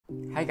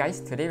Hi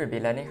guys, today we'll be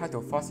learning how to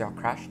force your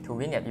crush to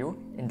wink at you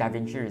in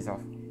Davinci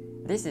Resolve.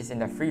 This is in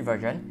the free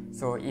version,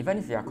 so even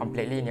if you are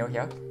completely new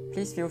here,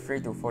 please feel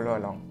free to follow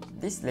along.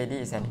 This lady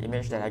is an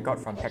image that I got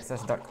from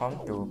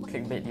Hexus.com to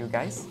clickbait you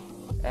guys,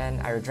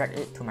 and I will drag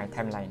it to my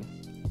timeline.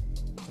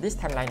 This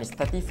timeline is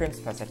 30 frames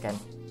per second,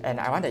 and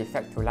I want the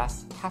effect to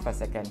last half a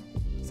second,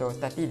 so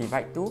 30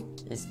 divided 2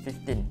 is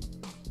 15.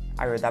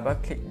 I will double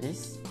click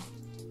this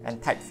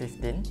and type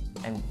 15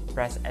 and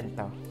press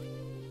enter.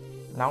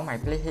 Now my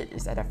playhead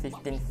is at the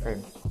 15th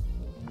frame.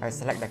 I will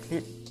select the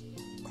clip,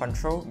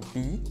 Ctrl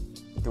B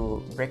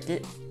to break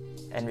it,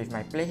 and with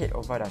my playhead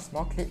over the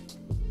small clip,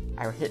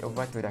 I will head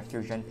over to the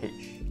fusion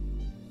page.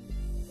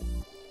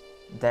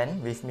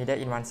 Then with media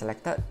in one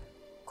selected,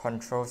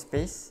 Ctrl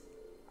space,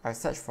 I'll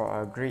search for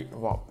a grid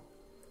warp,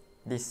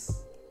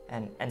 this,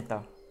 and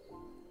enter.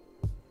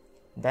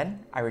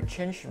 Then I will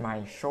change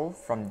my show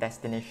from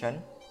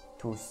destination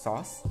to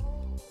source,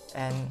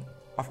 and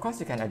of course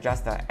you can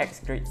adjust the X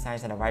grid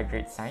size and the Y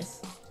grid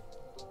size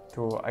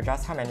to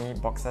adjust how many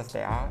boxes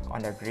there are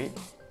on the grid,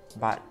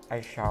 but I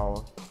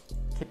shall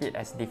keep it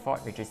as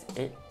default, which is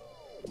 8.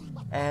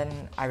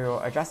 And I will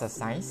adjust the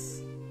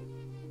size,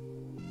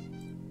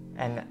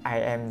 and I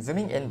am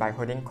zooming in by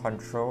holding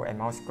Ctrl and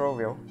mouse scroll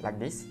wheel like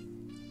this,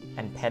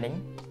 and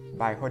panning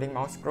by holding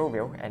mouse scroll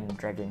wheel and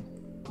dragging.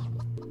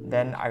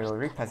 Then I will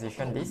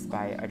reposition this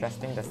by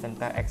adjusting the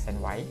center X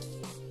and Y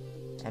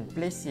and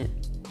place it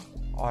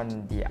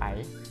on the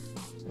eye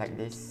like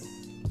this.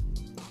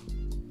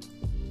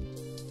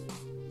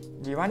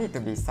 We want it to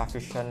be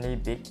sufficiently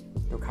big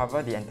to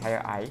cover the entire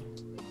eye.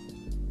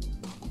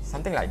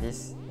 Something like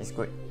this is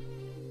good.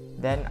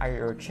 Then I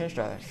will change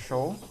the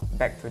show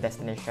back to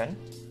destination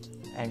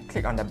and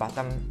click on the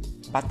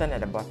button at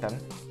the bottom,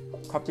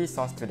 copy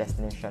source to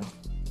destination.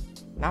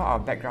 Now our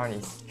background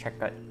is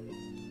checkered.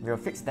 We'll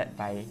fix that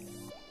by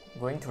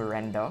going to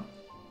render,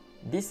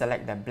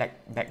 deselect the black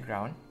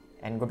background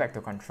and go back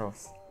to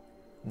controls.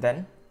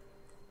 Then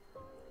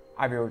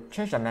I will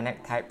change the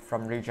magnet type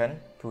from region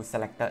to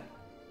selected,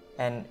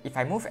 and if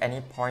I move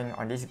any point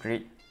on this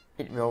grid,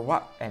 it will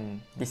warp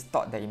and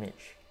distort the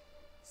image.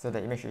 So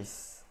the image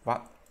is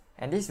warped,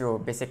 and this will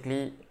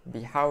basically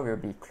be how we'll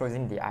be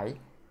closing the eye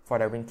for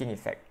the winking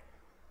effect.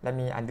 Let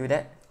me undo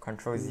that,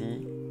 Ctrl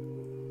Z,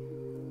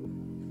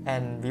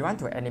 and we want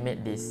to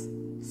animate this.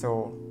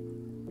 So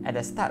at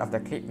the start of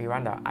the clip, we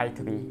want the eye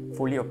to be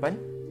fully open,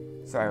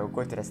 so I will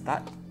go to the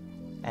start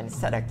and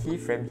set a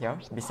keyframe here,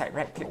 beside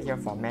right click here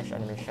for mesh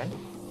animation.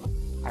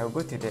 I will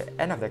go to the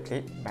end of the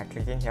clip by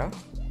clicking here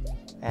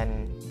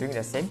and doing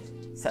the same,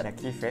 set a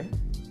keyframe,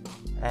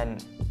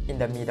 and in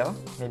the middle,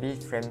 maybe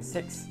frame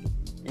 6,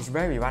 is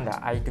where we want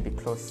the eye to be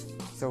closed,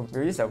 so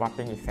we'll use a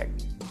warping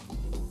effect.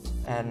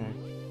 And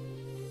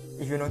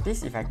if you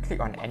notice, if I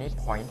click on any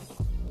point,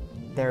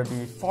 there will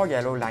be 4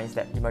 yellow lines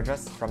that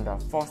emerges from the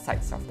 4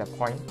 sides of the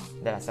point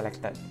that are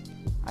selected.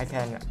 I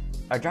can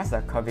adjust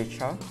the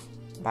curvature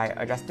by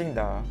adjusting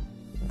the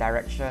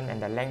direction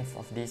and the length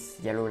of these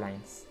yellow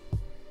lines.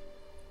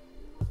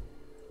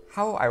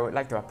 How I would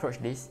like to approach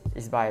this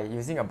is by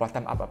using a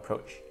bottom-up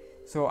approach.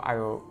 So I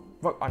will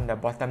work on the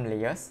bottom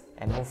layers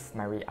and move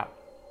my way up.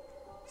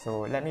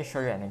 So let me show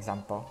you an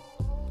example.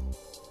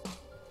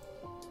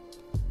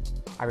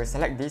 I will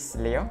select this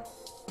layer.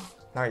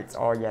 Now it's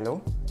all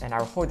yellow, and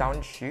I'll hold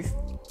down Shift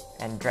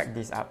and drag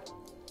this up.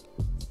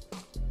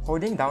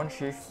 Holding down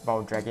Shift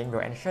while dragging will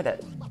ensure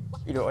that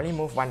it will only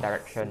move one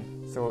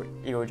direction, so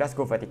it will just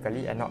go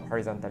vertically and not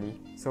horizontally,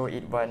 so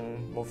it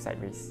won't move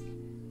sideways.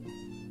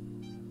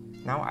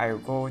 Now I will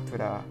go to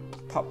the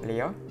top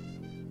layer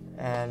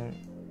and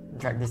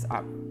drag this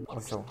up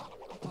also.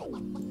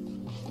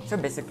 So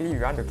basically we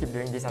want to keep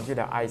doing this until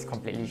the eye is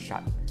completely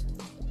shut.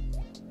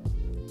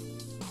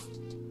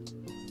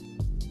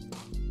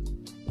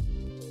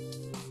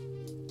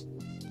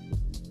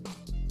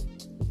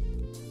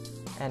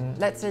 And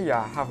let's say you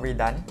are halfway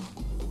done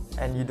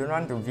and you don't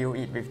want to view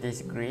it with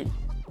this grid,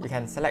 you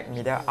can select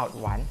media out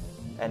 1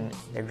 and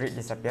the grid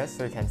disappears,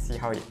 so you can see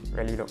how it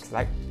really looks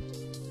like.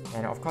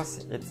 And of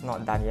course it's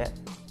not done yet.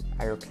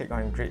 I will click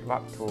on grid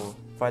warp to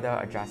further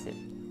adjust it.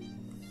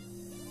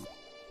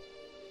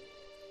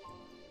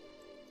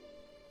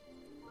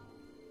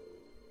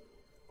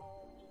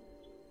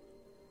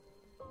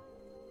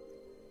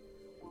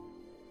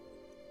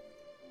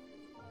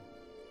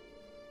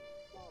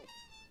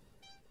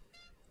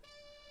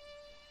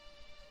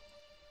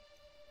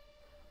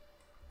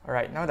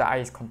 Alright, now the eye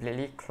is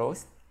completely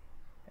closed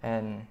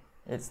and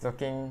it's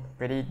looking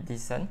pretty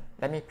decent.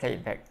 Let me play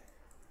it back.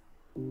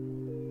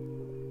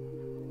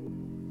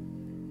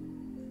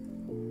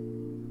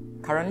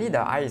 Currently the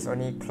eye is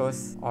only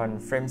closed on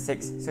frame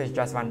 6, so it's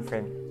just one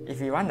frame.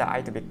 If we want the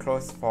eye to be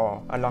closed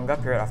for a longer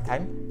period of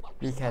time,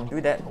 we can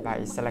do that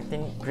by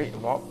selecting grid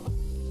warp,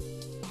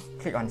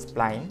 click on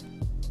spline,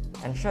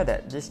 ensure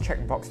that this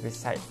checkbox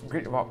beside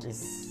grid warp is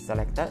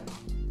selected,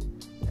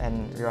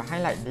 and we will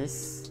highlight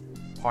this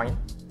point.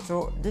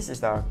 So this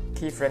is the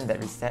keyframe that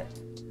we set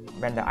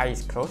when the eye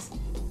is closed.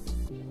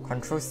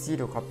 Ctrl C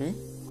to copy,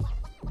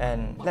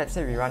 And let's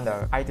say we want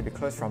the eye to be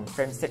closed from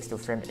frame 6 to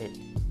frame 8.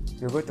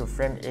 You go to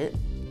frame 8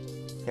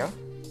 here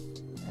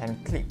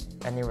and click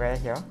anywhere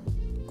here,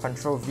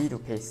 Ctrl V to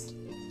paste.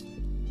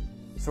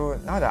 So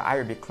now the eye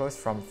will be closed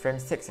from frame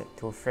 6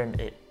 to frame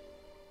 8.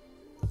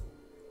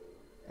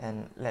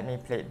 And let me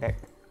play it back.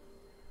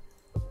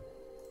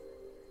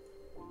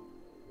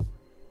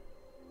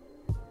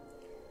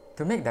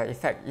 To make the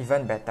effect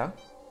even better,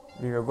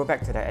 we will go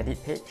back to the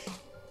edit page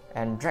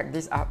and drag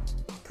this up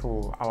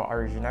to our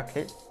original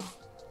clip.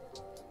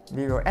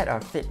 We will add a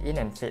fade in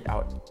and fade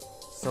out.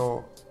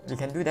 So we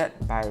can do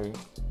that by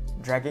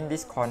dragging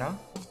this corner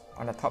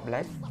on the top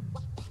left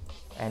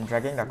and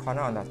dragging the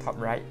corner on the top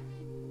right.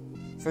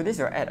 So this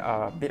will add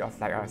a bit of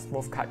like a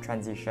smooth cut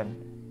transition.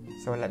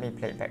 So let me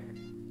play it back.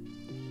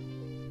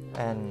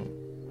 And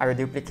I will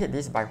duplicate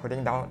this by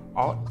holding down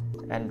Alt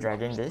and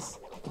dragging this.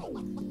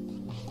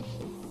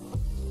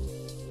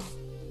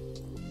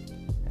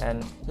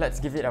 And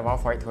let's give it a while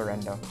for it to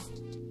render.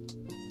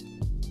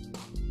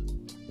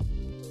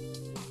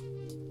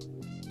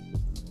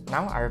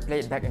 Now I will play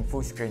it back in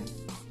full screen.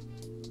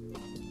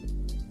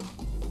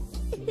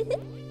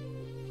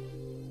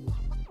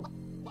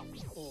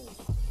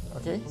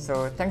 Okay,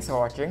 so thanks for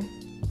watching.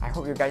 I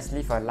hope you guys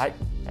leave a like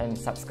and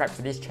subscribe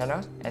to this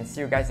channel, and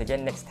see you guys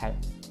again next time.